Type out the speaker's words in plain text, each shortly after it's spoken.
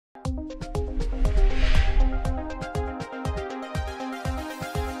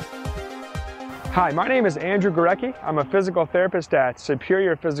Hi, my name is Andrew Grech. I'm a physical therapist at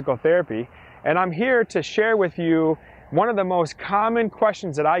Superior Physical Therapy, and I'm here to share with you one of the most common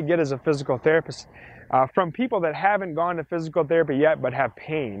questions that I get as a physical therapist from people that haven't gone to physical therapy yet but have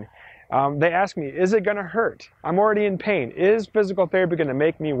pain. They ask me, is it going to hurt? I'm already in pain. Is physical therapy going to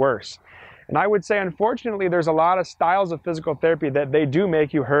make me worse? And I would say, unfortunately, there's a lot of styles of physical therapy that they do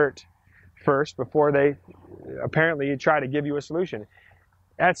make you hurt first before they apparently try to give you a solution.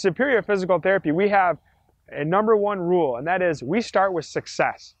 At Superior Physical Therapy, we have a #1 rule, and that is we start with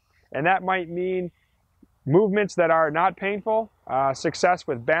success. And that might mean movements that are not painful, success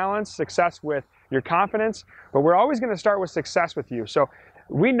with balance, success with your confidence, but we're always going to start with success with you. So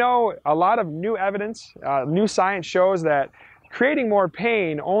we know a lot of new evidence, new science shows that creating more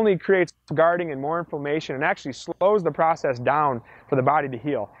pain only creates guarding and more inflammation and actually slows the process down for the body to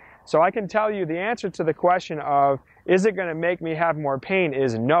heal. So I can tell you the answer to the question of, is it going to make me have more pain,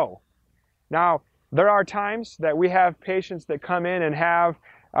 is no. Now, there are times that we have patients that come in and have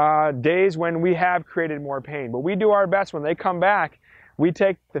days when we have created more pain, but we do our best when they come back. We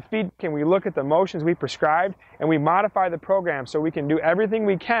take the feedback and we look at the motions we prescribed and we modify the program so we can do everything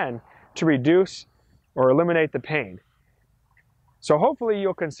we can to reduce or eliminate the pain. So hopefully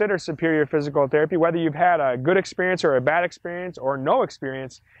you'll consider Superior Physical Therapy, whether you've had a good experience or a bad experience or no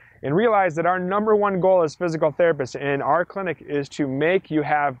experience, and realize that our #1 goal as physical therapists in our clinic is to make you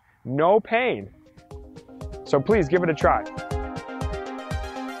have no pain. So please give it a try.